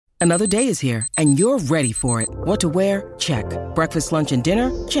Another day is here, and you're ready for it. What to wear? Check. Breakfast, lunch, and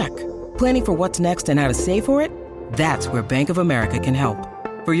dinner? Check. Planning for what's next and how to save for it? That's where Bank of America can help.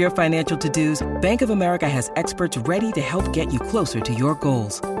 For your financial to-dos, Bank of America has experts ready to help get you closer to your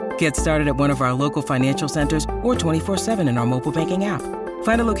goals. Get started at one of our local financial centers or 24/7 in our mobile banking app.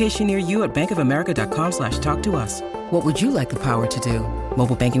 Find a location near you at bankofamerica.com/talktous. What would you like the power to do?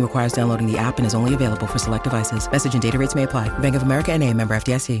 Mobile banking requires downloading the app and is only available for select devices. Message and data rates may apply. Bank of America N.A., member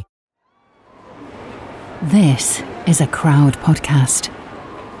FDIC. This is a Crowd podcast.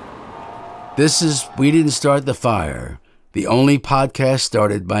 This is We Didn't Start the Fire, the only podcast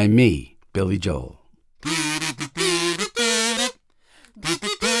started by me, Billy Joel.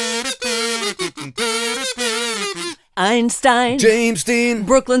 Einstein, James Dean,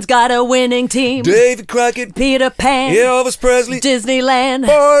 Brooklyn's got a winning team. David Crockett, Peter Pan, Elvis Presley, Disneyland,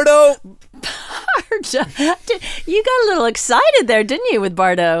 Bardot. You got a little excited there, didn't you, with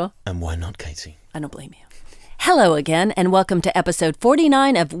Bardot? And why not, Katie? I don't blame you. Hello again, and welcome to episode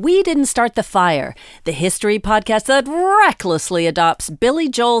 49 of We Didn't Start the Fire, the history podcast that recklessly adopts Billy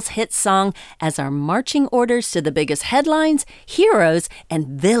Joel's hit song as our marching orders to the biggest headlines, heroes, and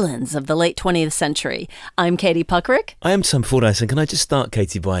villains of the late 20th century. I'm Katie Puckrick. I am Tom Fordyce, and can I just start,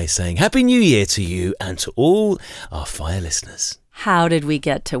 Katie, by saying Happy New Year to you and to all our Fire listeners. How did we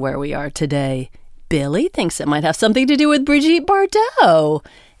get to where we are today? Billy thinks it might have something to do with Brigitte Bardot.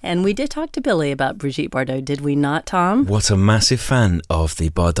 And we did talk to Billy about Brigitte Bardot, did we not, Tom? What a massive fan of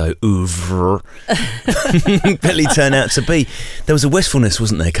the Bardot oeuvre Billy turned out to be. There was a wistfulness,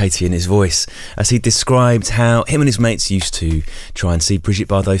 wasn't there, Katie, in his voice, as he described how him and his mates used to try and see Brigitte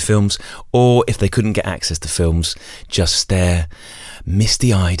Bardot films, or if they couldn't get access to films, just stare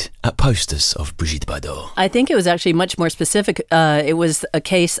misty-eyed at posters of Brigitte Bardot. I think it was actually much more specific. It was a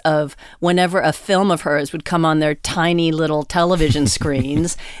case of whenever a film of hers would come on their tiny little television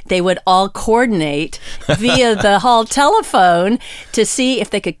screens, they would all coordinate via the hall telephone to see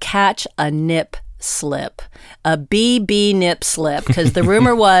if they could catch a nip slip, a BB nip slip, because the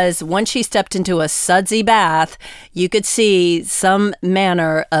rumor was once she stepped into a sudsy bath, you could see some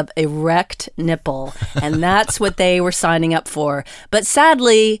manner of erect nipple, and that's what they were signing up for. But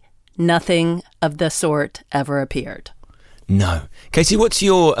sadly, nothing of the sort ever appeared. No. Katie, what's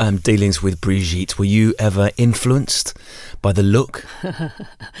your dealings with Brigitte? Were you ever influenced by the look?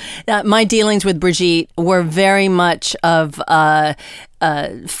 My dealings with Brigitte were very much of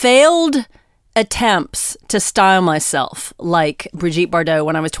failed attempts to style myself like Brigitte Bardot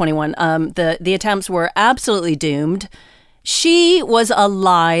when I was 21. The attempts were absolutely doomed. She was a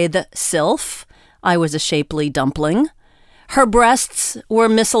lithe sylph. I was a shapely dumpling. Her breasts were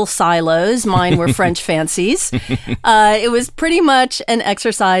missile silos. Mine were French fancies. It was pretty much an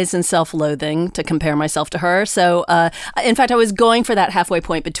exercise in self-loathing to compare myself to her. So, in fact, I was going for that halfway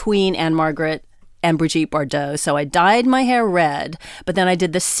point between Anne Margaret and Brigitte Bardot. So I dyed my hair red, but then I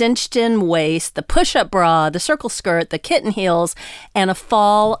did the cinched-in waist, the push-up bra, the circle skirt, the kitten heels, and a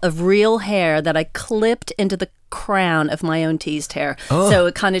fall of real hair that I clipped into the crown of my own teased hair. Oh. So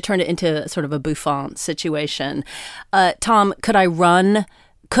it kind of turned it into sort of a bouffant situation. Tom, could I run?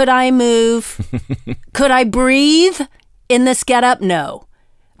 Could I move? Could I breathe in this getup? No.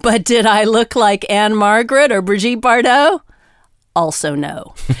 But did I look like Anne Margaret or Brigitte Bardot? Also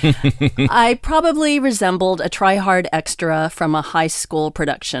no. I probably resembled a try-hard extra from a high school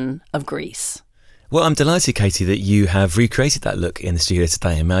production of Grease. Well, I'm delighted, Katie, that you have recreated that look in the studio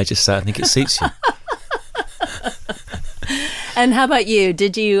today. And may I just say, I think it suits you. And how about you?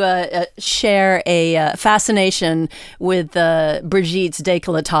 Did you share a fascination with Brigitte's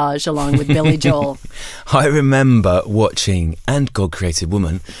décolletage along with Billy Joel? I remember watching And God Created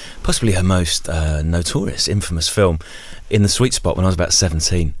Woman, possibly her most notorious, infamous film, in the sweet spot when I was about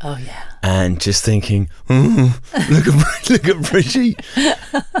 17. Oh, yeah. And just thinking, look at Brigitte.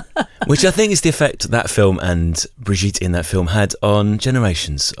 Which I think is the effect that film and Brigitte in that film had on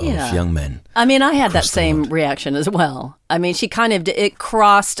generations of young men. I mean, I had that same reaction as well. I mean, she kind of, it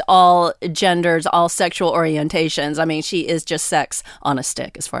crossed all genders, all sexual orientations. I mean, she is just sex on a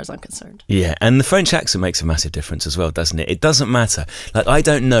stick as far as I'm concerned. Yeah, and the French accent makes a massive difference as well, doesn't it? It doesn't matter. Like, I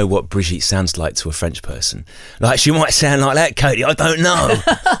don't know what Brigitte sounds like to a French person. Like, she might sound like that, Katie, I don't know.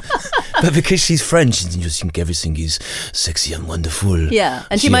 But because she's French, you just think everything is sexy and wonderful. Yeah,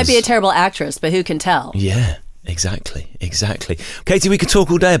 and she might be a terrible actress, but who can tell? Yeah. Exactly. Katie, we could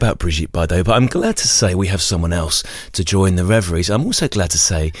talk all day about Brigitte Bardot, but I'm glad to say we have someone else to join the reveries. I'm also glad to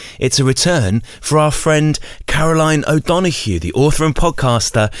say it's a return for our friend Caroline O'Donoghue, the author and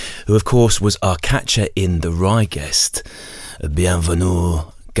podcaster, who of course was our catcher in the Rye guest. Bienvenue,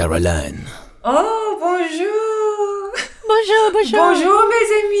 Caroline. Oh, bonjour. Bonjour. Bonjour,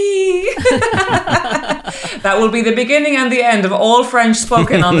 mes amis. That will be the beginning and the end of all French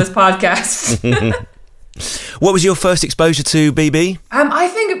spoken on this podcast. What was your first exposure to BB? I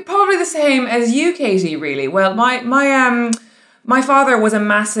think probably the same as you, Katie, really. Well, my father was a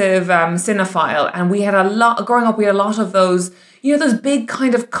massive cinephile, and we had a lot, growing up, we had a lot of those, those big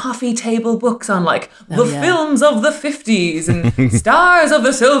kind of coffee table books on films of the 50s and stars of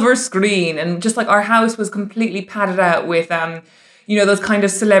the silver screen. And just like our house was completely padded out with, those kind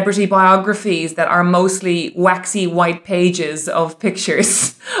of celebrity biographies that are mostly waxy white pages of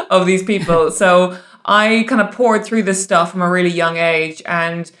pictures of these people. So I kind of poured through this stuff from a really young age,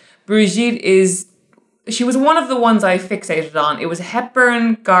 and Brigitte she was one of the ones I fixated on. It was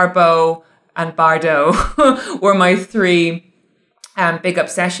Hepburn, Garbeau, and Bardot were my three big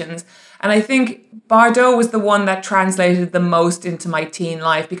obsessions. And I think Bardot was the one that translated the most into my teen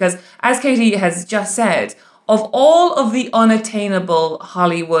life because, as Katie has just said, of all of the unattainable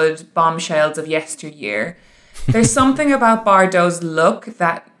Hollywood bombshells of yesteryear, there's something about Bardot's look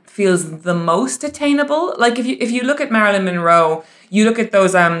that feels the most attainable. Like if you look at Marilyn Monroe, you look at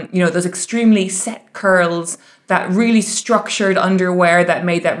those those extremely set curls, that really structured underwear that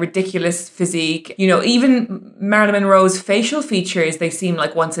made that ridiculous physique. Even Marilyn Monroe's facial features, they seem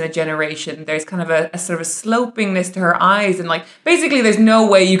like once in a generation. There's kind of a sort of a slopingness to her eyes, and basically there's no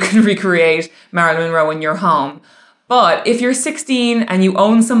way you can recreate Marilyn Monroe in your home. But if you're 16 and you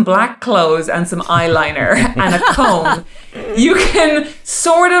own some black clothes and some eyeliner and a comb, you can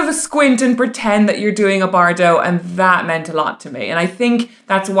sort of squint and pretend that you're doing a Bardot, and that meant a lot to me. And I think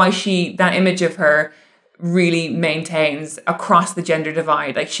that's why that image of her really maintains across the gender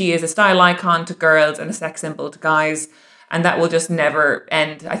divide. Like, she is a style icon to girls and a sex symbol to guys, and that will just never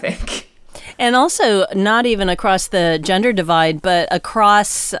end, I think. And also, not even across the gender divide, but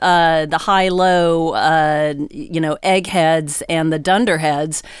across the high-low, eggheads and the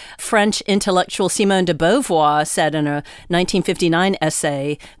dunderheads. French intellectual Simone de Beauvoir said in a 1959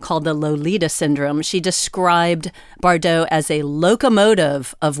 essay called The Lolita Syndrome, she described Bardot as a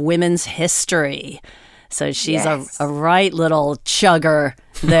locomotive of women's history. So she's a right little chugger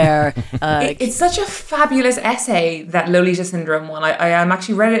there. It's such a fabulous essay, that Lolita Syndrome one. I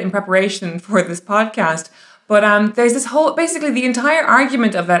actually read it in preparation for this podcast. But there's this whole, basically the entire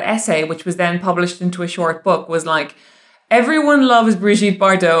argument of that essay, which was then published into a short book, was like, everyone loves Brigitte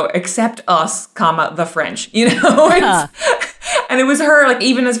Bardot except us, the French, And it was her,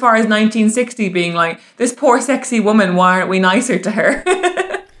 even as far as 1960, being like, this poor sexy woman, why aren't we nicer to her?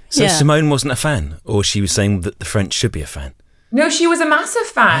 So Simone wasn't a fan, or she was saying that the French should be a fan? No, she was a massive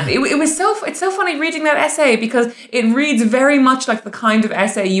fan. It's so funny reading that essay because it reads very much like the kind of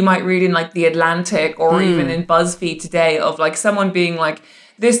essay you might read in The Atlantic or even in BuzzFeed today, of someone being like,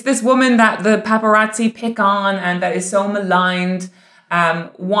 this woman that the paparazzi pick on and that is so maligned.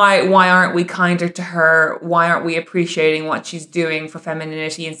 Why aren't we kinder to her? Why aren't we appreciating what she's doing for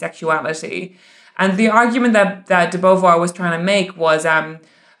femininity and sexuality? And the argument that de Beauvoir was trying to make was,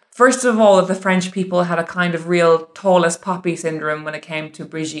 first of all, that the French people had a kind of real tallest poppy syndrome when it came to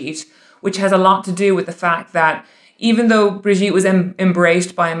Brigitte, which has a lot to do with the fact that even though Brigitte was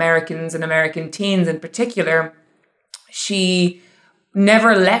embraced by Americans and American teens in particular, she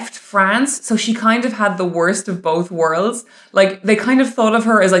never left France. So she kind of had the worst of both worlds. They kind of thought of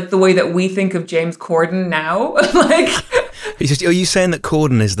her as the way that we think of James Corden now. Are you saying that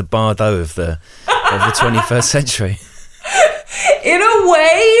Corden is the Bardot of the 21st century? In a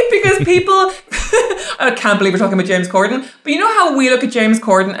way, because people, I can't believe we're talking about James Corden, but you know how we look at James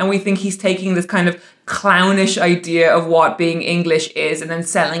Corden and we think he's taking this kind of clownish idea of what being English is and then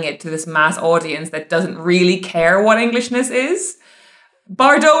selling it to this mass audience that doesn't really care what Englishness is?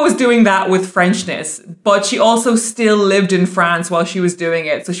 Bardot was doing that with Frenchness, but she also still lived in France while she was doing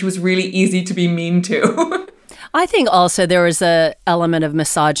it, so she was really easy to be mean to. I think also there was a element of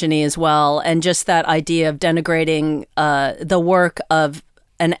misogyny as well, and just that idea of denigrating the work of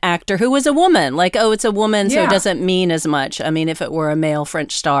an actor who was a woman. It's a woman, so it doesn't mean as much. I mean, if it were a male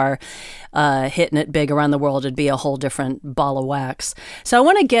French star hitting it big around the world, it'd be a whole different ball of wax. So I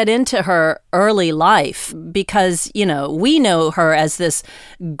want to get into her early life because, we know her as this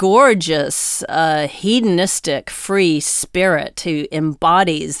gorgeous, hedonistic, free spirit who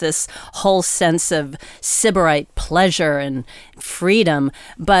embodies this whole sense of sybarite pleasure and freedom.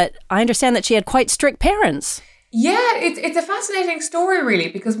 But I understand that she had quite strict parents. Yeah, it's a fascinating story, really,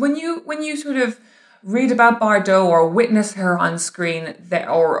 because when you sort of read about Bardot or witness her on screen,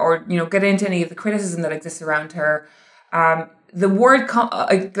 or get into any of the criticism that exists around her, the word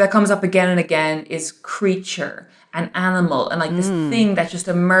that comes up again and again is creature and animal, and this thing that just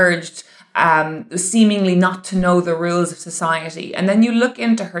emerged, seemingly not to know the rules of society. And then you look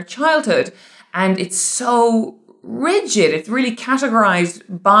into her childhood, and it's so rigid. It's really categorized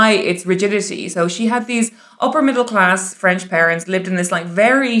by its rigidity. So she had these upper middle class French parents, lived in this like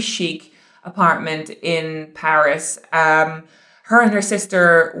very chic apartment in Paris. Her and her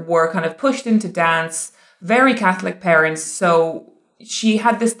sister were kind of pushed into dance, very Catholic parents. So she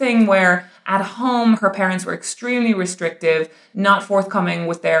had this thing where at home, her parents were extremely restrictive, not forthcoming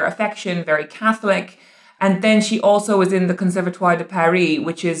with their affection, very Catholic. And then she also was in the Conservatoire de Paris,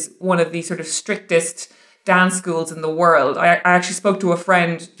 which is one of the sort of strictest dance schools in the world. I actually spoke to a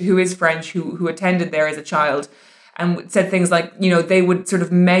friend who is French who attended there as a child and said things like, you know, they would sort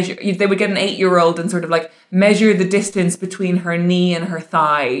of measure, they would get an 8-year-old and sort of like measure the distance between her knee and her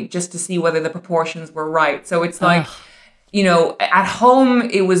thigh just to see whether the proportions were right. So it's like, you know, at home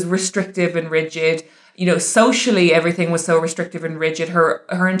it was restrictive and rigid. You know, socially everything was so restrictive and rigid.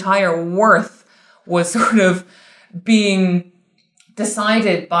 Her entire worth was sort of being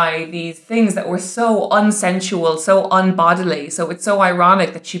decided by these things that were so unsensual, so unbodily. So it's so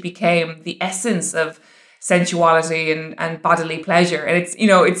ironic that she became the essence of sensuality and bodily pleasure. And it's, you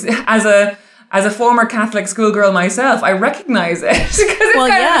know, it's as a former Catholic schoolgirl myself, I recognize it because it's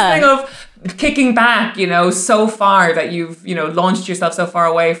kind of this thing of kicking back, you know, so far that you've, you know, launched yourself so far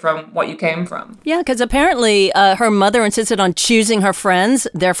away from what you came from. Yeah, because apparently her mother insisted on choosing her friends,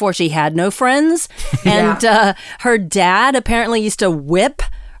 therefore she had no friends. And her dad apparently used to whip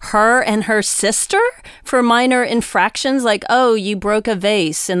her and her sister for minor infractions, like, oh, you broke a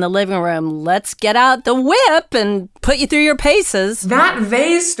vase in the living room. Let's get out the whip and put you through your paces. That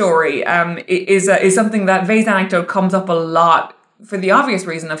vase story is something, that vase anecdote comes up a lot for the obvious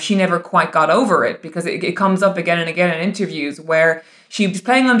reason of she never quite got over it, because it comes up again and again in interviews where she was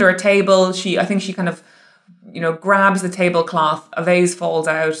playing under a table. I think she kind of, you know, grabs the tablecloth, a vase falls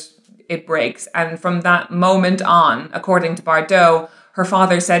out, it breaks. And from that moment on, according to Bardot, her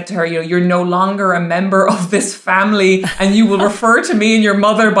father said to her, you know, you're no longer a member of this family and you will refer to me and your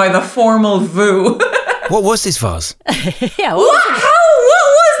mother by the formal vous. What was this vase? Yeah. What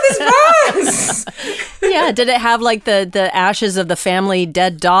was this vase? Yeah, did it have like the ashes of the family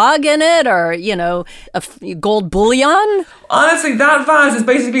dead dog in it, or, you know, gold bullion? Honestly, that vase is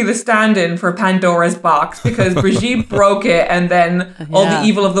basically the stand-in for Pandora's box, because Brigitte broke it and then all the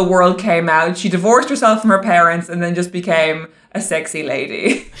evil of the world came out. She divorced herself from her parents and then just became a sexy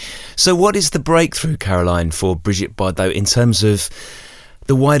lady. So what is the breakthrough, Caroline, for Brigitte Bardot in terms of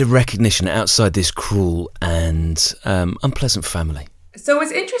the wider recognition outside this cruel and unpleasant family? So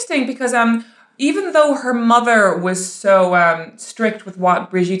it's interesting because even though her mother was so strict with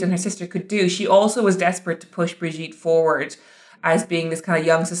what Brigitte and her sister could do, she also was desperate to push Brigitte forward as being this kind of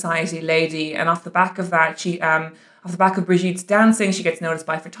young society lady. And off the back of that, off the back of Brigitte's dancing, she gets noticed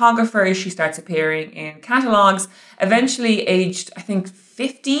by photographers. She starts appearing in catalogues. Eventually, aged, I think,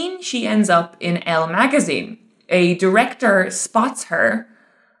 15, she ends up in Elle magazine. A director spots her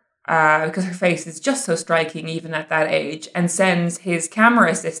because her face is just so striking even at that age, and sends his camera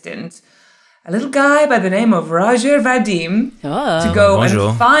assistant, a little guy by the name of Roger Vadim, to go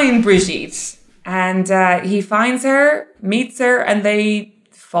and find Brigitte. And he finds her, meets her, and they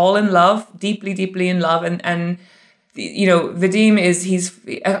fall in love, deeply, deeply in love. And you know, Vadim he's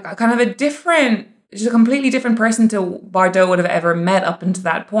a kind of just a completely different person to Bardot would have ever met up until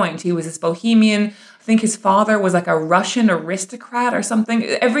that point. He was this bohemian. I think his father was like a Russian aristocrat or something.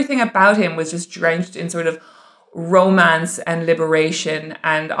 Everything about him was just drenched in sort of romance and liberation.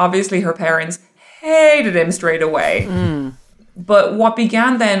 And obviously her parents hated him straight away. But what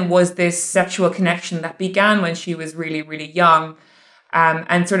began then was this sexual connection that began when she was really, really young,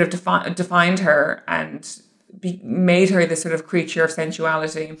 and sort of defined her and made her this sort of creature of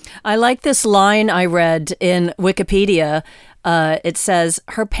sensuality. I like this line I read in Wikipedia. It says,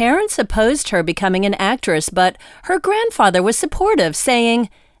 her parents opposed her becoming an actress, but her grandfather was supportive,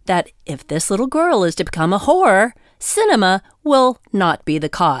 saying that if this little girl is to become a whore, cinema will not be the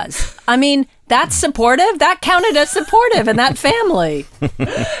cause. I mean, that's supportive. That counted as supportive in that family.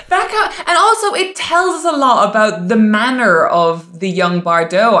 And also it tells us a lot about the manner of the young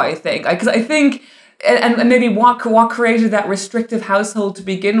Bardot, I think. Because I think, and maybe what created that restrictive household to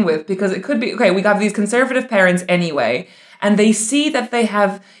begin with, because it could be, okay, we got these conservative parents anyway, and they see that they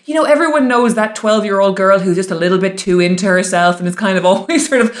have, you know, everyone knows that 12-year-old girl who's just a little bit too into herself and is kind of always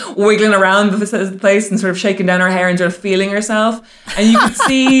sort of wiggling around the place and sort of shaking down her hair and sort of feeling herself. And you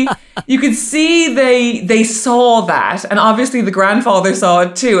could see they saw that. And obviously the grandfather saw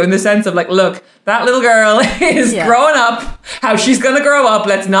it too, in the sense of like, look, that little girl is growing up. How she's going to grow up,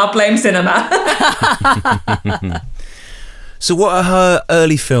 let's not blame cinema. So what are her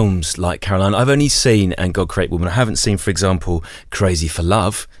early films like, Caroline? I've only seen And God Create Woman. I haven't seen, for example, Crazy for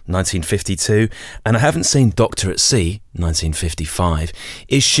Love, 1952, and I haven't seen Doctor at Sea, 1955.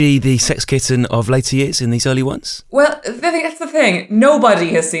 Is she the sex kitten of later years in these early ones? Well, that's the thing. Nobody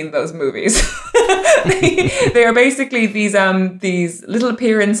has seen those movies. They are basically these little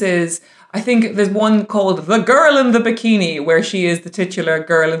appearances. I think there's one called The Girl in the Bikini, where she is the titular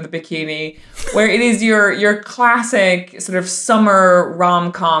girl in the bikini, where it is your classic sort of summer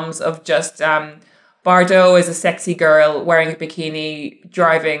rom-coms of just Bardot is a sexy girl wearing a bikini,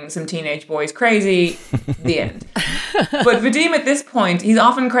 driving some teenage boys crazy, the end. But Vadim at this point, he's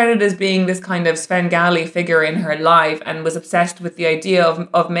often credited as being this kind of Svengali figure in her life and was obsessed with the idea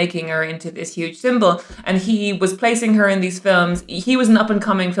of making her into this huge symbol. And he was placing her in these films. He was an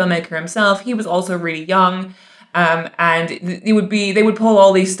up-and-coming filmmaker himself. He was also really young. And they would pull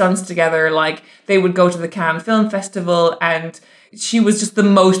all these stunts together. Like they would go to the Cannes Film Festival and she was just the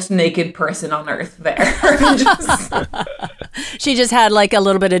most naked person on earth there. She just had like a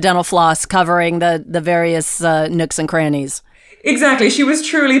little bit of dental floss covering the various nooks and crannies. Exactly. She was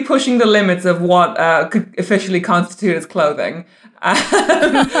truly pushing the limits of what could officially constitute as clothing.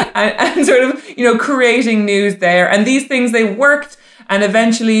 And sort of, creating news there. And these things, they worked. And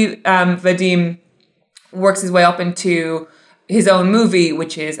eventually Vadim works his way up into his own movie,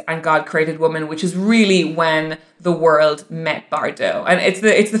 which is And God Created Woman, which is really when the world met Bardot. And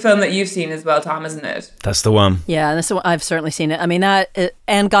it's the film that you've seen as well, Tom, isn't it? That's the one. Yeah, I've certainly seen it. I mean,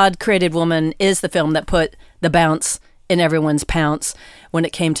 And God Created Woman is the film that put the bounce in everyone's pounce when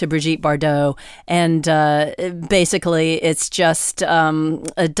it came to Brigitte Bardot. And basically, it's just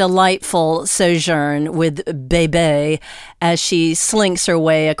a delightful sojourn with Bébé as she slinks her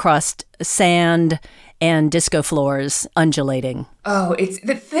way across sand and disco floors undulating. Oh, it's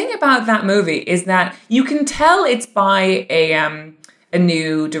the thing about that movie is that you can tell it's by a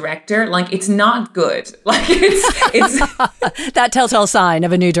new director. Like, it's not good. Like, it's that telltale sign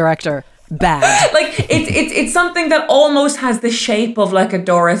of a new director. Bad. Like it's something that almost has the shape of like a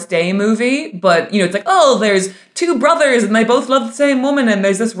Doris Day movie, but it's like, oh, there's two brothers and they both love the same woman and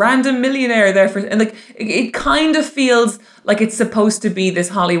there's this random millionaire there and like it kind of feels like it's supposed to be this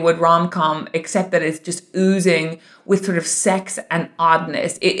Hollywood rom-com, except that it's just oozing with sort of sex and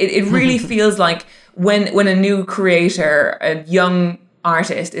oddness. It really feels like when a new creator, a young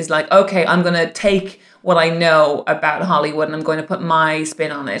artist is like, okay, I'm gonna take what I know about Hollywood and I'm going to put my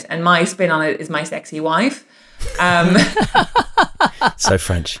spin on it. And my spin on it is my sexy wife. So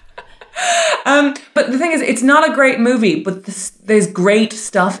French. But the thing is, it's not a great movie, but there's great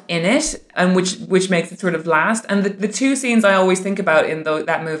stuff in it, and which makes it sort of last. And the two scenes I always think about in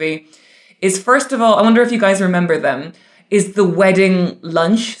that movie is, first of all, I wonder if you guys remember them, is the wedding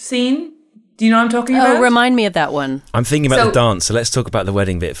lunch scene. Do you know what I'm talking about? Oh, remind me of that one. I'm thinking about the dance, so let's talk about the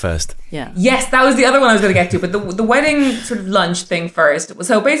wedding bit first. Yeah. Yes, that was the other one I was going to get to, but the wedding sort of lunch thing first.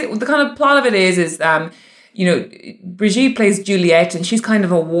 So basically, the kind of plot of it is Brigitte plays Juliette, and she's kind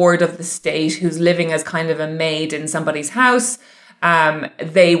of a ward of the state who's living as kind of a maid in somebody's house.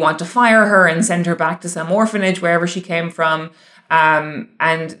 They want to fire her and send her back to some orphanage, wherever she came from. And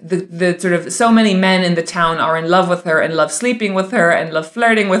the sort of so many men in the town are in love with her and love sleeping with her and love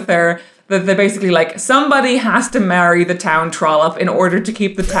flirting with her, that they're basically like, somebody has to marry the town trollop in order to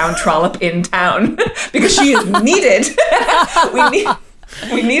keep the town trollop in town because she is needed.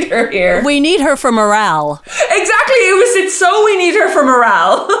 We need her here. We need her for morale. Exactly. It's so we need her for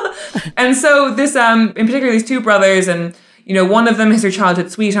morale. And so this, in particular, these two brothers, and one of them is her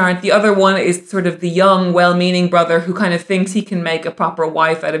childhood sweetheart. The other one is sort of the young, well-meaning brother who kind of thinks he can make a proper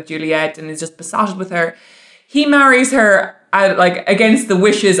wife out of Juliette and is just besotted with her. He marries her against the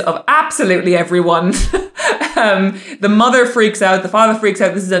wishes of absolutely everyone. The mother freaks out. The father freaks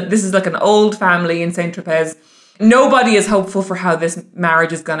out. This is like an old family in Saint-Tropez. Nobody is hopeful for how this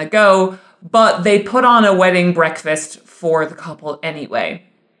marriage is going to go, but they put on a wedding breakfast for the couple anyway.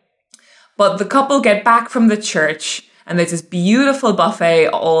 But the couple get back from the church and there's this beautiful buffet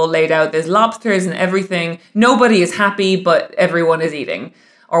all laid out. There's lobsters and everything. Nobody is happy, but everyone is eating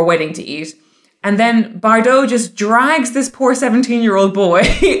or waiting to eat. And then Bardot just drags this poor 17-year-old boy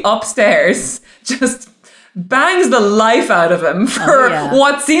upstairs, just bangs the life out of him for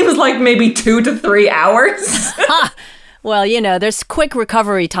what seems like maybe 2 to 3 hours. Well, there's quick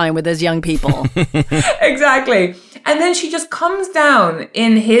recovery time with those young people. Exactly. And then she just comes down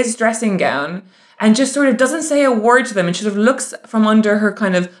in his dressing gown and just sort of doesn't say a word to them, and sort of looks from under her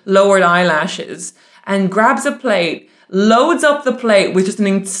kind of lowered eyelashes and grabs a plate, loads up the plate with just an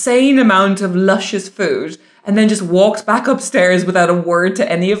insane amount of luscious food, and then just walks back upstairs without a word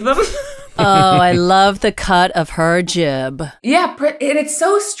to any of them. Oh, I love the cut of her jib. Yeah, and it's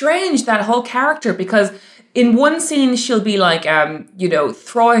so strange, that whole character, because in one scene, she'll be like,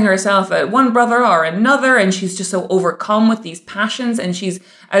 throwing herself at one brother or another, and she's just so overcome with these passions. And she's,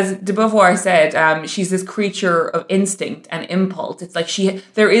 as de Beauvoir said, she's this creature of instinct and impulse. It's like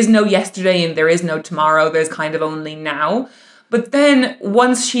there is no yesterday and there is no tomorrow. There's kind of only now. But then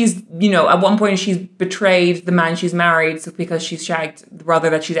once she's, at one point she's betrayed the man she's married because she's shagged the brother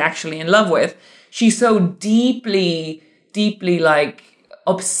that she's actually in love with. She's so deeply, deeply like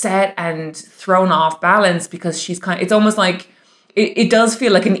upset and thrown off balance because it's almost like it does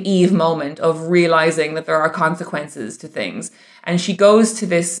feel like an Eve moment of realizing that there are consequences to things. And she goes to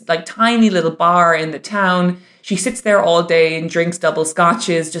this like tiny little bar in the town. She sits there all day and drinks double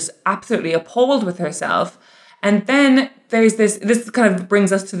scotches, just absolutely appalled with herself. And then there's this kind of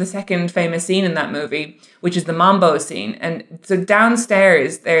brings us to the second famous scene in that movie, which is the mambo scene. And so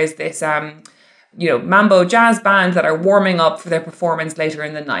downstairs, there's this mambo jazz band that are warming up for their performance later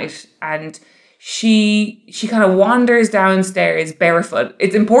in the night. And she kind of wanders downstairs barefoot.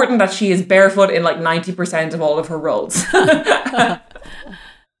 It's important that she is barefoot in like 90% of all of her roles.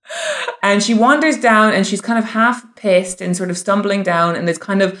 And she wanders down and she's kind of half pissed and sort of stumbling down, and there's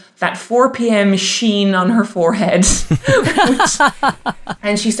kind of that 4 p.m. sheen on her forehead.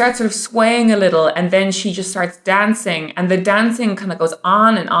 And she starts sort of swaying a little, and then she just starts dancing, and the dancing kind of goes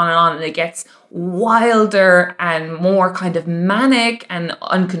on and on and on, and it gets wilder and more kind of manic and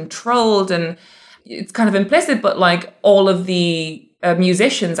uncontrolled, and it's kind of implicit, but like all of the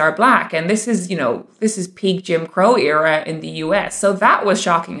musicians are black, and this is peak Jim Crow era in the US. So that was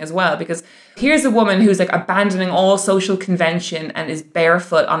shocking as well, because here's a woman who's like abandoning all social convention and is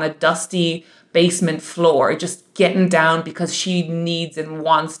barefoot on a dusty basement floor, just getting down because she needs and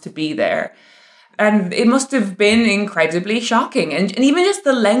wants to be there. And it must have been incredibly shocking. And even just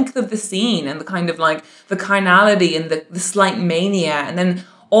the length of the scene and the kind of like the carnality and the slight mania, and then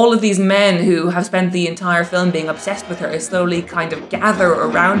all of these men who have spent the entire film being obsessed with her slowly kind of gather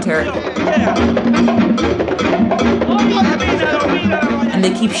around her. And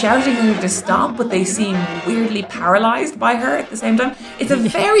they keep shouting at her to stop, but they seem weirdly paralyzed by her at the same time. It's a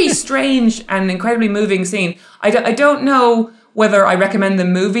very strange and incredibly moving scene. I don't know whether I recommend the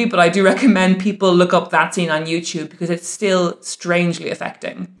movie, but I do recommend people look up that scene on YouTube because it's still strangely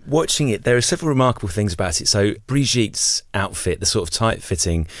affecting. Watching it, there are several remarkable things about it. So Brigitte's outfit, the sort of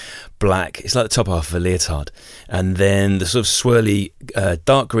tight-fitting black, it's like the top half of a leotard. And then the sort of swirly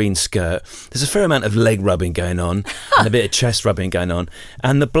dark green skirt. There's a fair amount of leg rubbing going on and a bit of chest rubbing going on.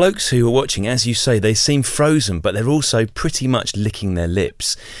 And the blokes who are watching, as you say, they seem frozen, but they're also pretty much licking their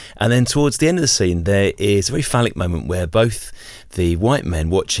lips. And then towards the end of the scene, there is a very phallic moment where both the white men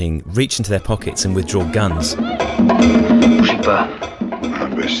watching reach into their pockets and withdraw guns. Bougez pas.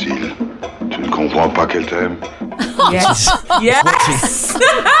 Imbécile. Tu ne comprends pas qu'elle t'aime. Yes. Yes.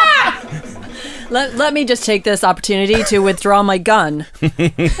 Let me just take this opportunity to withdraw my gun.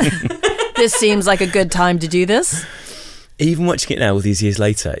 This seems like a good time to do this. Even watching it now all these years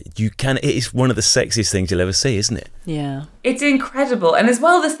later, it is one of the sexiest things you'll ever see, isn't it? Yeah. It's incredible. And as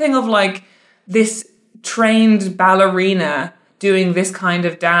well, this thing of like this trained ballerina doing this kind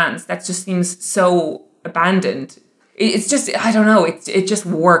of dance that just seems so abandoned. It's just, I don't know, it just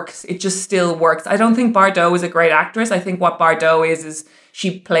works. It just still works. I don't think Bardot is a great actress. I think what Bardot is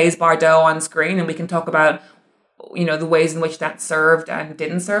she plays Bardot on screen, and we can talk about, the ways in which that served and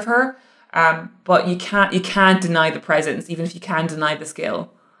didn't serve her. But you can't deny the presence, even if you can deny the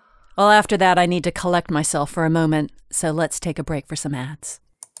skill. Well, after that, I need to collect myself for a moment. So let's take a break for some ads.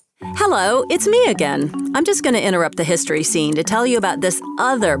 Hello, it's me again. I'm just going to interrupt the history scene to tell you about this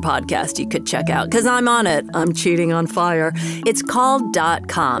other podcast you could check out, because I'm on it. I'm cheating on fire. It's called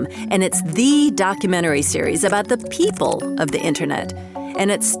 .com, and it's the documentary series about the people of the internet. And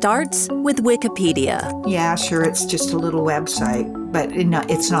it starts with Wikipedia. Yeah, sure, it's just a little website, but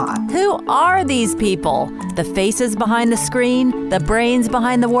it's not. Who are these people? The faces behind the screen? The brains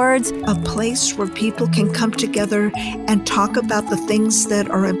behind the words? A place where people can come together and talk about the things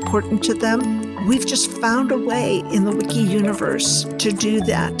that are important to them. We've just found a way in the Wiki universe to do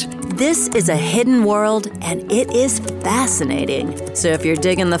that. This is a hidden world, and it is fascinating. So if you're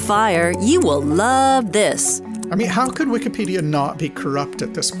digging the fire, you will love this. I mean, how could Wikipedia not be corrupt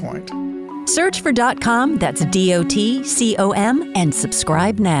at this point? Search for .com, that's DOTCOM, and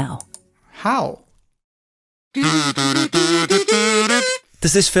subscribe now. How?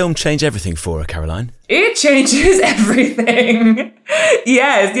 Does this film change everything for her, Caroline? It changes everything.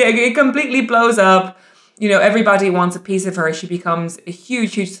 Yes, yeah, it completely blows up. Everybody wants a piece of her. She becomes a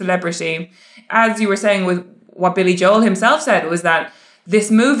huge, huge celebrity. As you were saying with what Billy Joel himself said, was that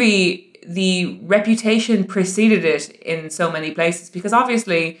this movie, the reputation preceded it in so many places, because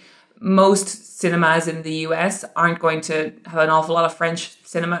obviously most cinemas in the US aren't going to have an awful lot of French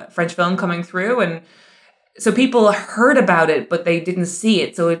film coming through. And so people heard about it, but they didn't see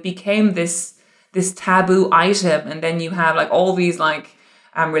it. So it became this taboo item. And then you have like all these like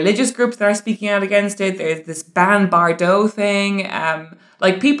religious groups that are speaking out against it. There's this ban Bardot thing.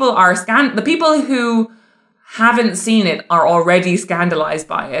 Like people are the people who haven't seen it are already scandalized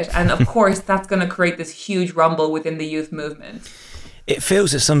by it. And of course, that's going to create this huge rumble within the youth movement. It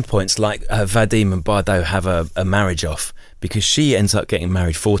feels at some points like Vadim and Bardot have a marriage off, because she ends up getting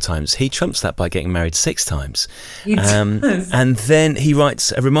married 4 times. He trumps that by getting married 6 times. He does. And then he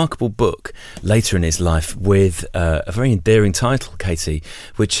writes a remarkable book later in his life with a very endearing title, Katie,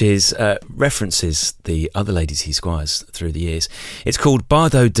 which is references the other ladies he squires through the years. It's called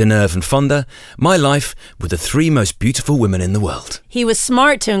Bardot, Deneuve and Fonda, My Life with the 3 Most Beautiful Women in the World. He was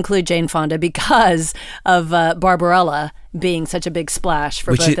smart to include Jane Fonda because of Barbarella being such a big splash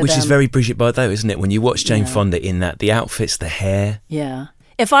for both of them. Which is very Brigitte Bardot, isn't it? When you watch Jane Fonda in that, the outfits, the hair. Yeah.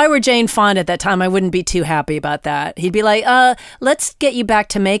 If I were Jane Fonda at that time, I wouldn't be too happy about that. He'd be like, let's get you back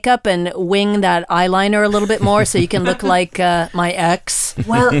to makeup and wing that eyeliner a little bit more so you can look like my ex.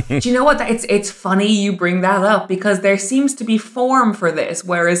 Well, do you know what? It's funny you bring that up, because there seems to be form for this,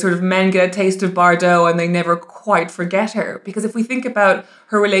 whereas sort of men get a taste of Bardot and they never quite forget her. Because if we think about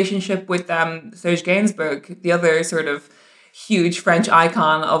her relationship with Serge Gainsbourg, the other sort of huge French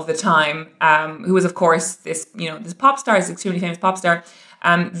icon of the time, who was, of course, this pop star, this extremely famous pop star.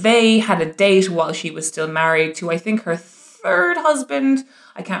 They had a date while she was still married to, I think, her 3rd husband.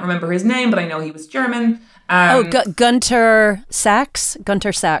 I can't remember his name, but I know he was German. Gunter Sachs?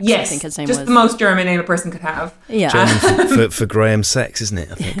 Gunter Sachs, yes, I think his name was. Just the most German name a person could have. Yeah. German for Graham Sex, isn't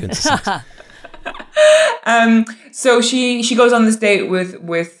it? I think Gunter Sachs. So she goes on this date with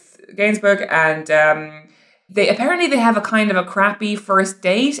Gainsbourg, and they have a kind of a crappy first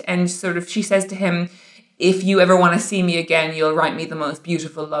date, and sort of she says to him, if you ever want to see me again, you'll write me the most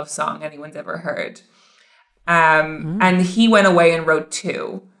beautiful love song anyone's ever heard. And he went away and wrote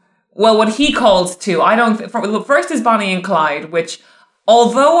 2. Well, what he calls 2, first is Bonnie and Clyde, which,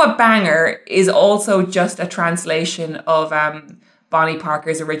 although a banger, is also just a translation of Bonnie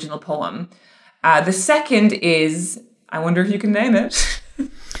Parker's original poem. The second is, I wonder if you can name it.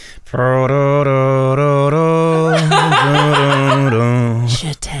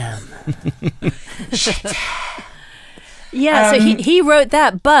 Je t'aime. Yeah, so he wrote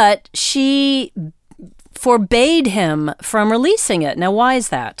that, but she forbade him from releasing it. Now, why is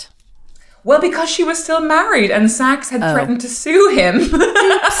that? Well, because she was still married and Sachs had threatened to sue him.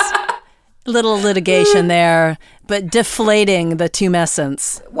 Oops. Little litigation there, but deflating the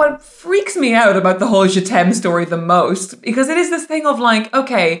tumescence. What freaks me out about the whole Je t'aime story the most, because it is this thing of like,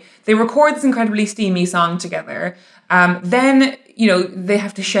 okay, they record this incredibly steamy song together. Then, they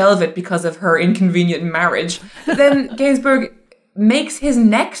have to shelve it because of her inconvenient marriage. Then Gainsbourg makes his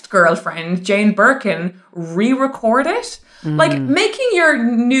next girlfriend, Jane Birkin, re-record it. Like, making your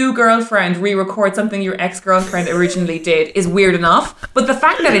new girlfriend re-record something your ex-girlfriend originally did is weird enough, but the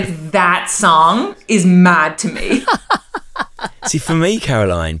fact that it's that song is mad to me. See, for me,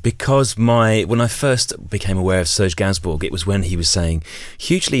 Caroline, because when I first became aware of Serge Gainsbourg, it was when he was saying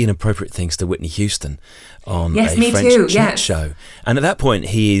hugely inappropriate things to Whitney Houston on a French chat show. And at that point,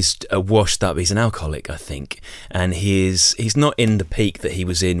 he is washed up. He's an alcoholic, I think. And he's not in the peak that he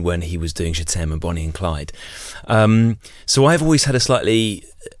was in when he was doing Je t'aime and Bonnie and Clyde. So I've always had a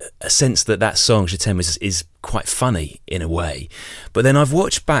sense that song, Je t'aime, is quite funny in a way. But then I've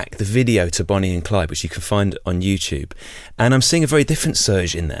watched back the video to Bonnie and Clyde, which you can find on YouTube, and I'm seeing a very different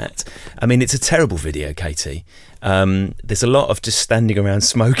Serge in that. I mean, it's a terrible video, Katie. There's a lot of just standing around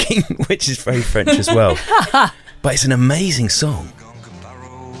smoking, which is very French as well. But it's an amazing song.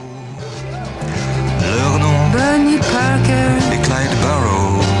 Bonnie Parker et Clyde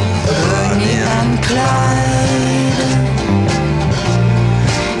Barrow. Bonnie and Clyde.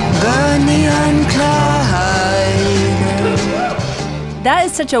 Bonnie and Clyde. That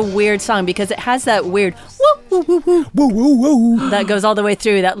is such a weird song because it has that weird woo, woo, woo, woo, woo, woo, that goes all the way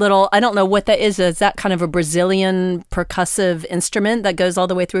through. That little, I don't know what that is. Is that kind of a Brazilian percussive instrument that goes all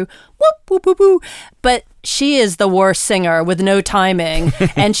the way through? Woo, woo, woo, woo. But she is the worst singer with no timing.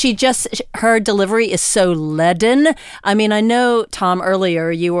 And her delivery is so leaden. I mean, I know, Tom, earlier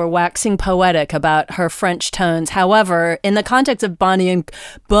you were waxing poetic about her French tones. However, in the context of Bonnie and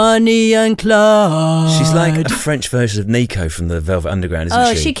Clyde. She's like a French version of Nico from the Velvet Underground,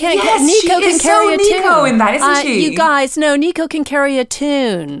 isn't she? She can't Nico can carry a tune. Nico in that, isn't she? You guys, no, Nico can carry a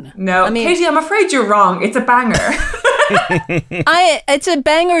tune. No, Katie, I'm afraid you're wrong. It's a banger. It's a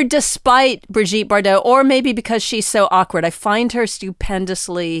banger despite Brigitte Bardot, or maybe because she's so awkward. I find her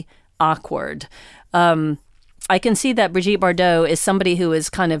stupendously awkward. I can see that Brigitte Bardot is somebody who is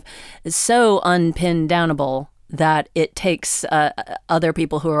kind of so unpin downable that it takes other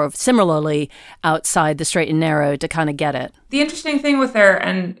people who are similarly outside the straight and narrow to kind of get it. The interesting thing with her,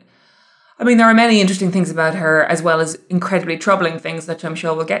 and I mean, there are many interesting things about her, as well as incredibly troubling things that I'm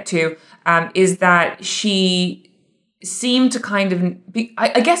sure we'll get to, is that she seemed to kind of be,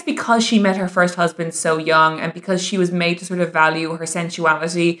 I guess because she met her first husband so young and because she was made to sort of value her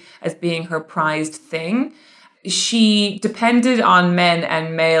sensuality as being her prized thing, she depended on men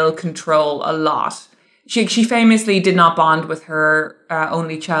and male control a lot. She famously did not bond with her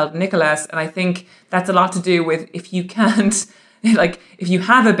only child, Nicholas. And I think that's a lot to do with if you can't, like, if you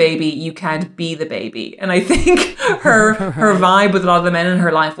have a baby, you can't be the baby. And I think her vibe with a lot of the men in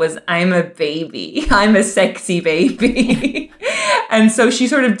her life was, I'm a baby. I'm a sexy baby. And so she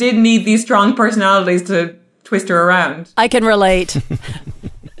sort of did need these strong personalities to twist her around. I can relate.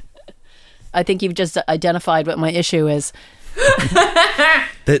 I think you've just identified what my issue is.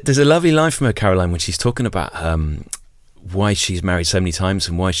 There's a lovely line from her, Caroline, when she's talking about why she's married so many times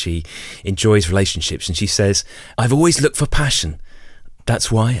and why she enjoys relationships. And she says, I've always looked for passion.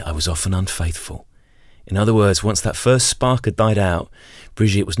 That's why I was often unfaithful. In other words, once that first spark had died out,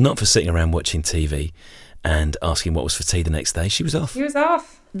 Brigitte was not for sitting around watching TV and asking what was for tea the next day. She was off. She was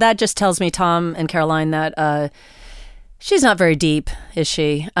off. That just tells me, Tom and Caroline, that she's not very deep, is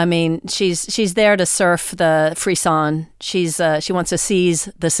she? I mean, she's there to surf the frisson. She wants to seize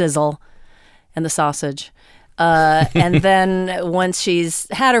the sizzle and the sausage. And then once she's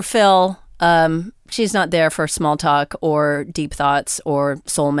had her fill, she's not there for small talk or deep thoughts or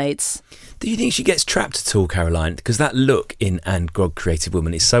soulmates. Do you think she gets trapped at all, Caroline? Because that look in And God Created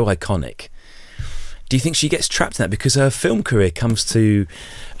Woman is so iconic. Do you think she gets trapped in that? Because her film career comes to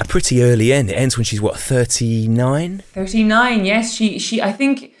a pretty early end. It ends when she's, 39? 39, yes. She. I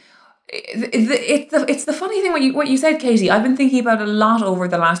think it's the funny thing what you said, Katie. I've been thinking about a lot over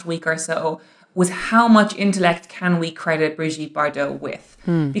the last week or so, was how much intellect can we credit Brigitte Bardot with?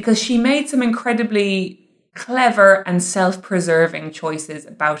 Because she made some incredibly clever and self-preserving choices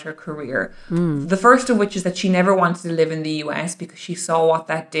about her career. The first of which is that she never wanted to live in the US because she saw what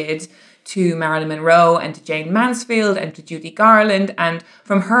that did to Marilyn Monroe and to Jane Mansfield and to Judy Garland. And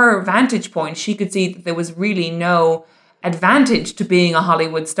from her vantage point, she could see that there was really no advantage to being a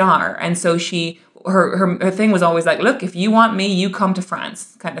Hollywood star. And so her thing was always like, look, if you want me, you come to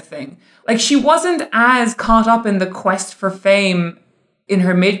France, kind of thing. Like, she wasn't as caught up in the quest for fame in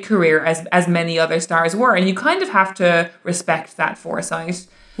her mid-career as many other stars were. And you kind of have to respect that foresight.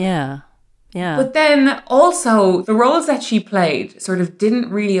 Yeah. Yeah. But then also the roles that she played sort of didn't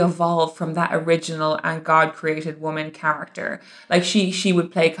really evolve from that original And God Created Woman character. Like she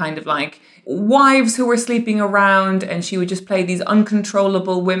would play kind of like wives who were sleeping around, and she would just play these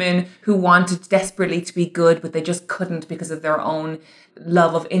uncontrollable women who wanted desperately to be good, but they just couldn't because of their own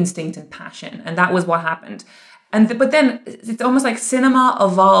love of instinct and passion. And that was what happened. But then it's almost like cinema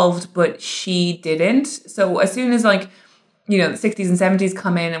evolved, but she didn't. So as soon as the 60s and 70s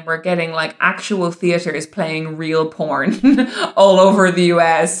come in and we're getting like actual theaters playing real porn all over the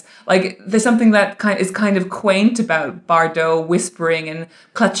US. Like, there's something that is kind of quaint about Bardot whispering and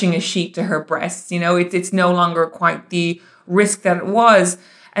clutching a sheet to her breasts. It's no longer quite the risk that it was.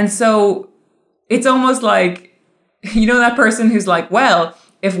 And so it's almost like, that person who's like, well,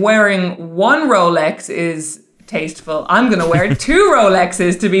 if wearing one Rolex is tasteful, I'm going to wear 2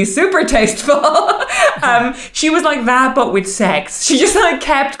 Rolexes to be super tasteful. She was like that, but with sex. She just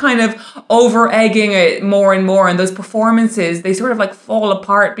kept kind of over-egging it more and more. And those performances, they sort of fall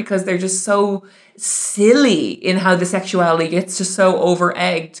apart because they're just so silly in how the sexuality gets just so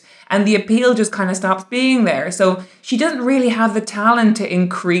over-egged. And the appeal just kind of stops being there. So she doesn't really have the talent to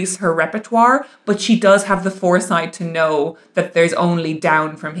increase her repertoire, but she does have the foresight to know that there's only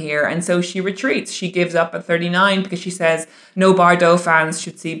down from here. And so she retreats. She gives up at 39 because she says no Bardot fans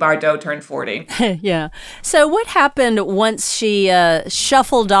should see Bardot turn 40. Yeah. So what happened once she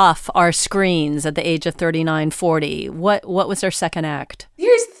shuffled off our screens at the age of 39, 40? What was her second act?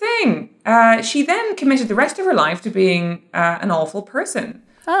 Here's the thing. She then committed the rest of her life to being an awful person.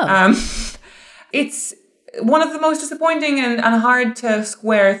 Oh. It's one of the most disappointing and hard to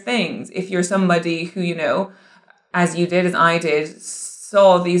square things if you're somebody who, as you did, as I did,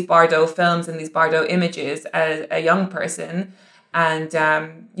 saw these Bardot films and these Bardot images as a young person and,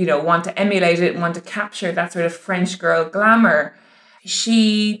 want to emulate it and want to capture that sort of French girl glamour.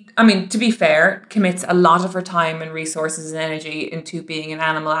 She, I mean, to be fair, commits a lot of her time and resources and energy into being an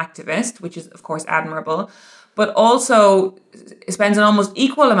animal activist, which is, of course, admirable, but also spends an almost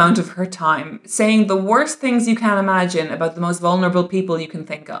equal amount of her time saying the worst things you can imagine about the most vulnerable people you can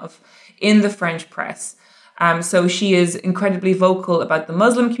think of in the French press. So she is incredibly vocal about the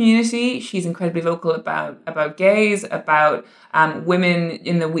Muslim community. She's incredibly vocal about gays, about women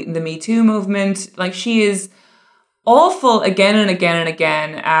in the Me Too movement. Like, she is awful again and again and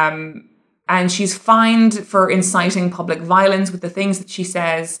again. And she's fined for inciting public violence with the things that she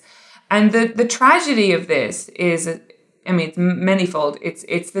says. And the tragedy of this is, I mean, it's manifold.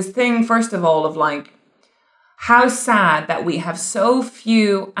 It's this thing, first of all, of like, how sad that we have so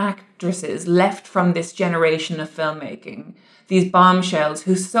few actresses left from this generation of filmmaking. These bombshells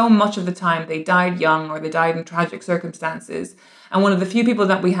who so much of the time they died young or they died in tragic circumstances. And one of the few people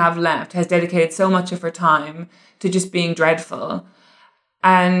that we have left has dedicated so much of her time to just being dreadful.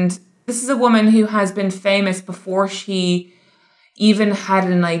 And this is a woman who has been famous before she even had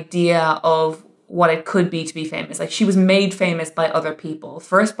an idea of what it could be to be famous. Like, she was made famous by other people.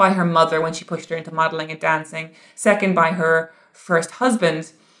 First by her mother when she pushed her into modeling and dancing. Second by her first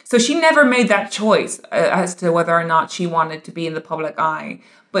husband. So she never made that choice as to whether or not she wanted to be in the public eye.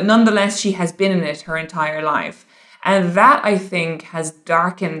 But nonetheless, she has been in it her entire life. And that, I think, has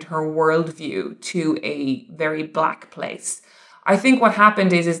darkened her worldview to a very black place. I think what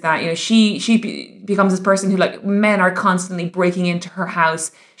happened is that, you know, she becomes this person who, like, men are constantly breaking into her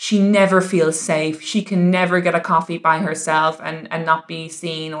house. She never feels safe. She can never get a coffee by herself and not be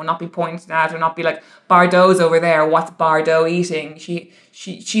seen or not be pointed at or not be like, Bardot's over there. What's Bardot eating?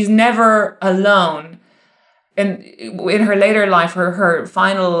 She's never alone. And in her later life, her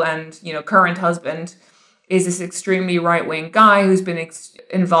final and, you know, current husband is this extremely right-wing guy who's been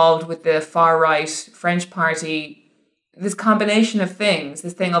involved with the far-right French party. This combination of things,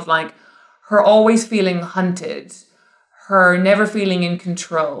 this thing of like her always feeling hunted, her never feeling in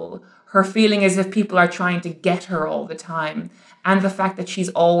control, her feeling as if people are trying to get her all the time, and the fact that she's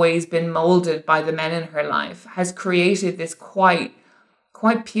always been molded by the men in her life has created this quite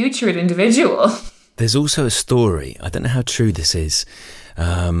putrid individual. There's also a story, I don't know how true this is,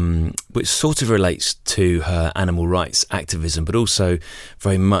 which sort of relates to her animal rights activism, but also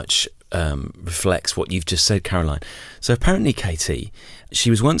very much reflects what you've just said, Caroline. So apparently, Katie, she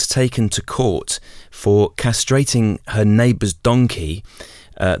was once taken to court for castrating her neighbour's donkey.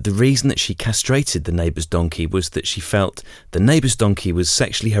 The reason that she castrated the neighbour's donkey was that she felt the neighbour's donkey was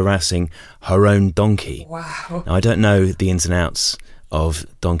sexually harassing her own donkey. Wow. Now, I don't know the ins and outs of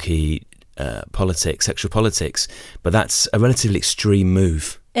donkey politics, sexual politics, but that's a relatively extreme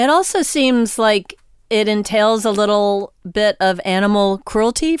move. It also seems like it entails a little bit of animal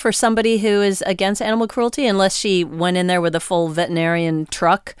cruelty for somebody who is against animal cruelty, unless she went in there with a full veterinarian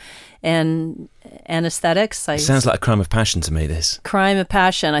truck and anesthetics. It sounds like a crime of passion to me, this. Crime of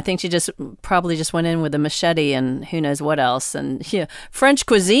passion. I think she probably just went in with a machete and who knows what else. And yeah, French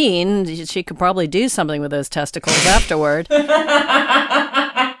cuisine, she could probably do something with those testicles afterward.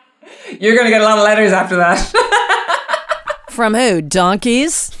 You're going to get a lot of letters after that. From who?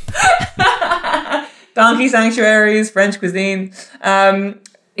 Donkeys? Donkey sanctuaries, French cuisine.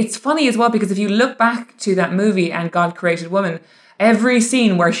 It's funny as well, because if you look back to that movie and God Created Woman, every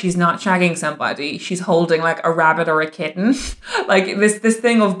scene where she's not shagging somebody, she's holding like a rabbit or a kitten. Like this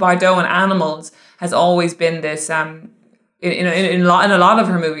thing of Bardot and animals has always been this, in a lot of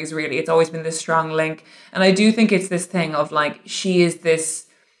her movies, really, it's always been this strong link. And I do think it's this thing of like, she is this,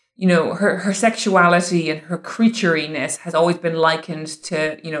 you know, her sexuality and her creatureiness has always been likened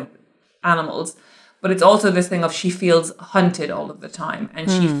to, you know, animals. But it's also this thing of she feels hunted all of the time.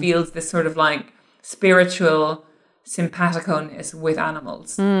 And she feels this sort of like spiritual simpatico-ness with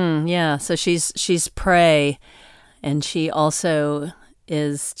animals. Yeah, so she's prey. And she also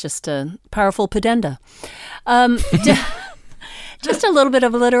is just a powerful pudenda. Just a little bit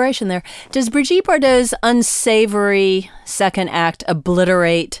of alliteration there. Does Brigitte Bardot's unsavory second act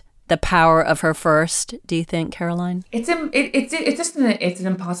obliterate the power of her first, do you think, Caroline? It's an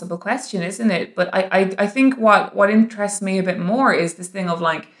impossible question, isn't it? But I think what interests me a bit more is this thing of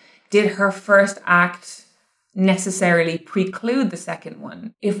like, did her first act necessarily preclude the second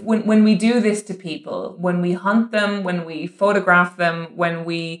one? If when we do this to people, when we hunt them, when we photograph them, when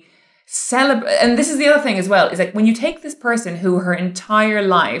we celebrate, and this is the other thing as well, is like when you take this person who her entire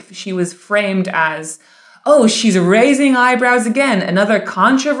life she was framed as, oh, she's raising eyebrows again. Another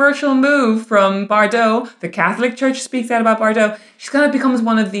controversial move from Bardot. The Catholic Church speaks out about Bardot. She kind of becomes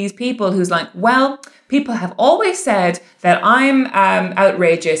one of these people who's like, well, people have always said that I'm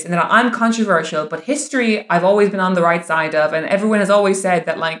outrageous and that I'm controversial, but history I've always been on the right side of, and everyone has always said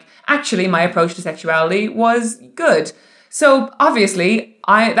that, like, actually my approach to sexuality was good. So obviously,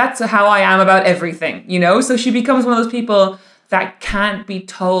 that's how I am about everything, you know? So she becomes one of those people that can't be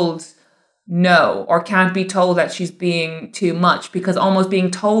told no, or can't be told that she's being too much, because almost being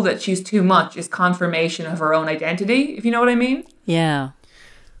told that she's too much is confirmation of her own identity, if you know what I mean. Yeah.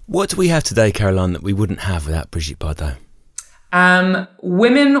 What do we have today, Caroline, that we wouldn't have without Brigitte Bardot?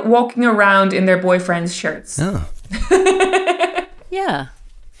 Women walking around in their boyfriend's shirts. Oh. Yeah,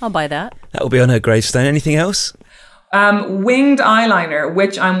 I'll buy that. That will be on her gravestone. Anything else? Winged eyeliner,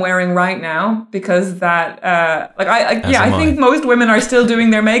 which I'm wearing right now, because that, I think most women are still doing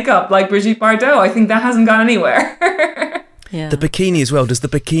their makeup like Brigitte Bardot. I think that hasn't gone anywhere. Yeah. The bikini as well. Does the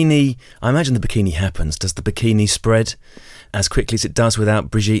bikini, I imagine the bikini happens, does the bikini spread as quickly as it does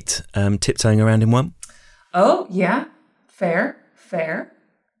without Brigitte tiptoeing around in one? Oh, yeah. Fair.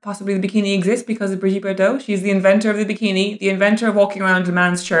 Possibly the bikini exists because of Brigitte Bardot. She's the inventor of the bikini, the inventor of walking around in a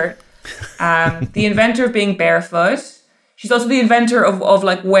man's shirt. The inventor of being barefoot. She's also the inventor of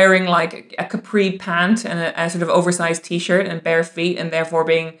like wearing like a capri pant and a sort of oversized t-shirt and bare feet, and therefore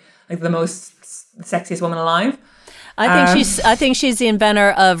being like the sexiest woman alive. I think she's the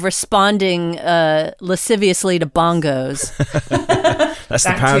inventor of responding lasciviously to bongos. That's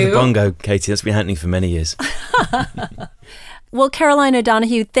the power of the bongo, Katie. That's been happening for many years. Well, Caroline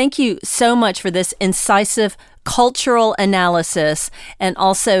O'Donoghue, thank you so much for this incisive cultural analysis, and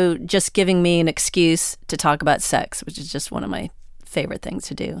also just giving me an excuse to talk about sex, which is just one of my favorite things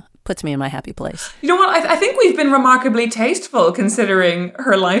to do. Puts me in my happy place. You know what? I think we've been remarkably tasteful, considering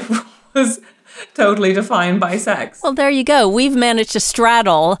her life was totally defined by sex. Well, there you go. We've managed to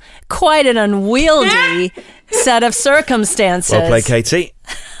straddle quite an unwieldy set of circumstances. Well played, Katie.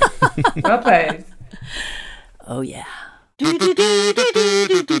 Well played. Oh, yeah.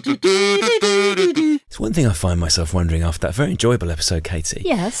 It's one thing I find myself wondering after that very enjoyable episode, Katie.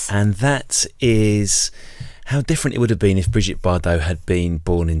 Yes. And that is how different it would have been if Brigitte Bardot had been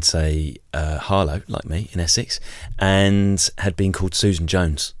born in, say, Harlow, like me, in Essex, and had been called Susan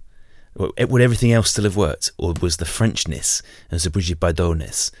Jones. Would everything else still have worked? Or was the Frenchness and the Brigitte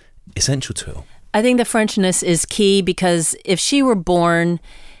Bardotness essential to it? I think the Frenchness is key, because if she were born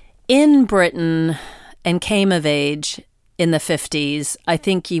in Britain and came of age in the 50s, I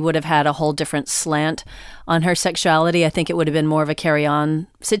think you would have had a whole different slant on her sexuality. I think it would have been more of a carry-on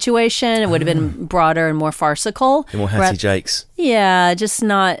situation. It would have been broader and more farcical. More Hattie Jakes. Yeah, just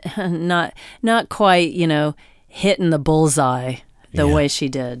not quite, hitting the bullseye the way she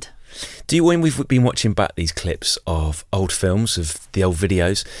did. Do you, when we've been watching back these clips of old films, of the old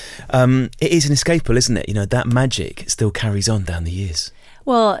videos, it is inescapable, isn't it? That magic still carries on down the years.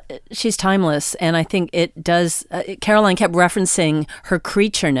 Well, she's timeless, and I think it does. Caroline kept referencing her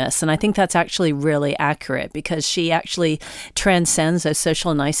creatureness, and I think that's actually really accurate, because she actually transcends those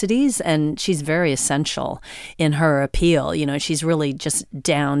social niceties, and she's very essential in her appeal. She's really just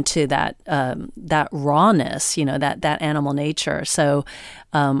down to that rawness, that animal nature. So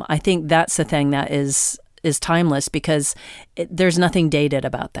I think that's the thing that is timeless, because there's nothing dated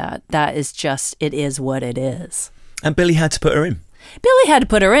about that. That is just, it is what it is. And Billy had to put her in. Billy had to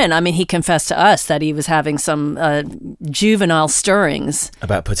put her in. I mean, he confessed to us that he was having some juvenile stirrings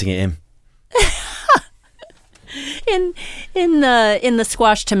about putting it in the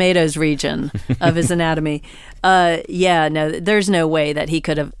squash tomatoes region of his anatomy. There's no way that he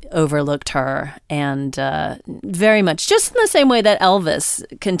could have overlooked her, and very much just in the same way that Elvis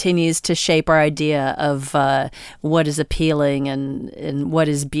continues to shape our idea of what is appealing and what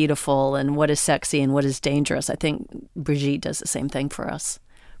is beautiful and what is sexy and what is dangerous. I think Brigitte does the same thing for us.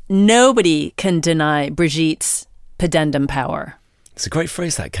 Nobody can deny Brigitte's pudendum power. It's a great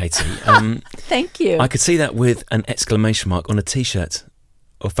phrase, that, Katie. Thank you. I could see that with an exclamation mark on a T-shirt,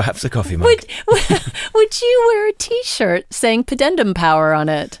 or perhaps a coffee mug. Would you wear a T-shirt saying pudendum power on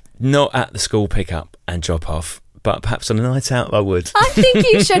it? Not at the school pickup and drop off, but perhaps on a night out I would. I think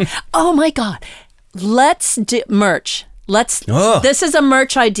you should. Oh my God. Let's do merch. This is a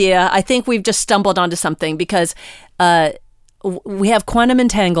merch idea. I think we've just stumbled onto something, because we have Quantum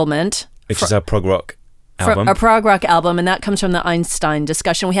Entanglement, which is our prog rock album. A prog rock album, and that comes from the Einstein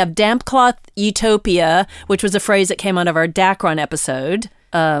discussion. We have Damp Cloth Utopia, which was a phrase that came out of our Dacron episode.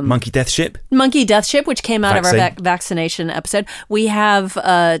 Monkey Death Ship, which came out of our vaccination episode. We have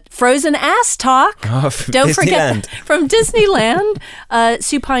Frozen Ass Talk. Don't forget from Disneyland.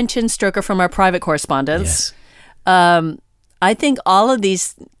 Supine Chinstroker from our private correspondence. Yes. I think all of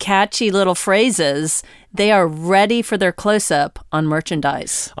these catchy little phrases, they are ready for their close-up on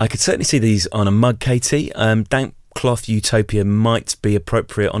merchandise. I could certainly see these on a mug, Katie. Damp Cloth Utopia might be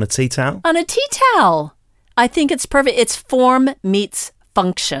appropriate on a tea towel. On a tea towel. I think it's perfect. It's form meets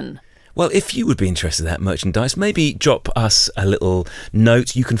function. Well, if you would be interested in that merchandise, maybe drop us a little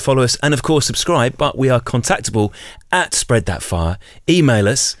note. You can follow us and, of course, subscribe, but we are contactable at Spread That Fire. Email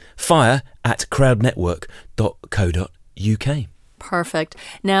us, fire@crowdnetwork.co.uk. Perfect.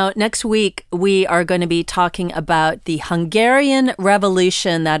 Now, next week, we are going to be talking about the Hungarian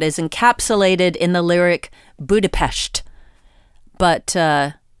Revolution that is encapsulated in the lyric Budapest. But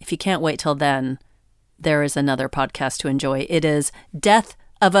if you can't wait till then, there is another podcast to enjoy. It is Death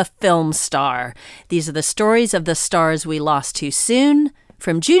of a Film Star. These are the stories of the stars we lost too soon,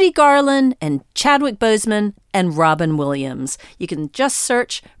 from Judy Garland and Chadwick Boseman and Robin Williams. You can just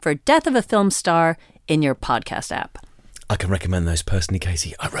search for Death of a Film Star in your podcast app. I can recommend those personally,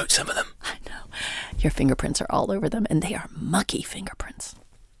 Casey. I wrote some of them. I know. Your fingerprints are all over them, and they are mucky fingerprints.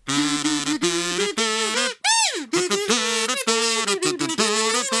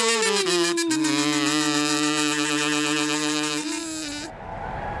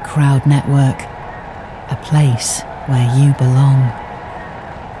 Crowd Network, a place where you belong.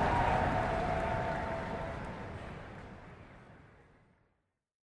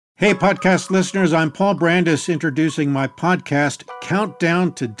 Hey, podcast listeners, I'm Paul Brandis introducing my podcast,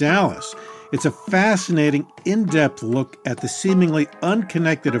 Countdown to Dallas. It's a fascinating, in-depth look at the seemingly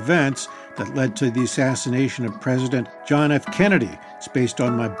unconnected events that led to the assassination of President John F. Kennedy. It's based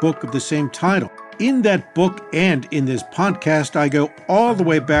on my book of the same title. In that book and in this podcast, I go all the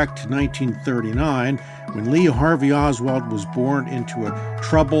way back to 1939, when Lee Harvey Oswald was born into a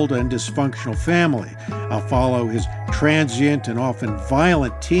troubled and dysfunctional family. I'll follow his transient and often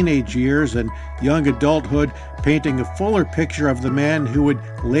violent teenage years and young adulthood, painting a fuller picture of the man who would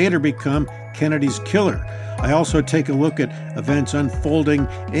later become Kennedy's killer. I also take a look at events unfolding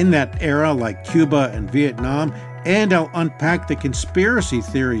in that era, like Cuba and Vietnam, and I'll unpack the conspiracy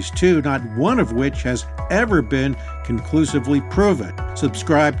theories too, not one of which has ever been conclusively proven.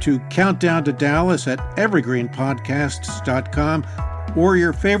 Subscribe to Countdown to Dallas at evergreenpodcasts.com or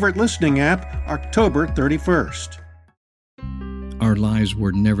your favorite listening app, October 31st. Our lives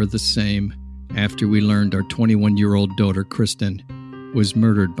were never the same after we learned our 21-year-old daughter, Kristen, was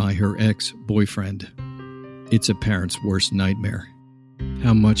murdered by her ex-boyfriend. It's a parent's worst nightmare.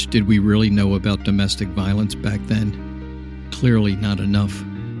 How much did we really know about domestic violence back then? Clearly not enough.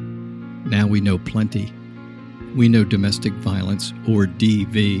 Now we know plenty. We know domestic violence, or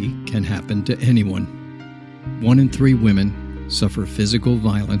DV, can happen to anyone. 1 in 3 women suffer physical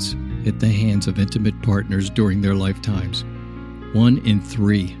violence at the hands of intimate partners during their lifetimes. 1 in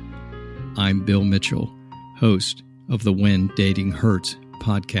 3. I'm Bill Mitchell, host of the When Dating Hurts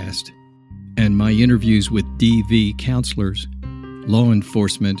podcast, and my interviews with DV counselors, law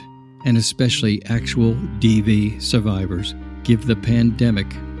enforcement, and especially actual DV survivors give the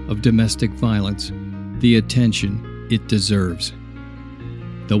pandemic of domestic violence the attention it deserves.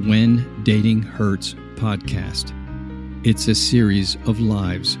 The When Dating Hurts podcast. It's a series of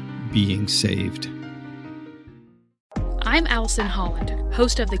lives being saved. I'm Allison Holland,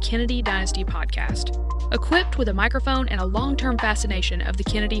 host of the Kennedy Dynasty podcast. Equipped with a microphone and a long-term fascination of the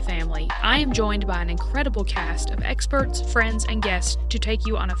Kennedy family, I am joined by an incredible cast of experts, friends, and guests to take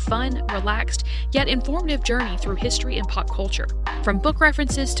you on a fun, relaxed, yet informative journey through history and pop culture. From book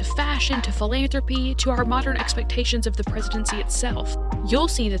references to fashion to philanthropy to our modern expectations of the presidency itself, you'll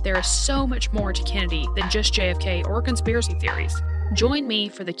see that there is so much more to Kennedy than just JFK or conspiracy theories. Join me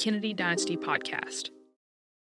for the Kennedy Dynasty podcast.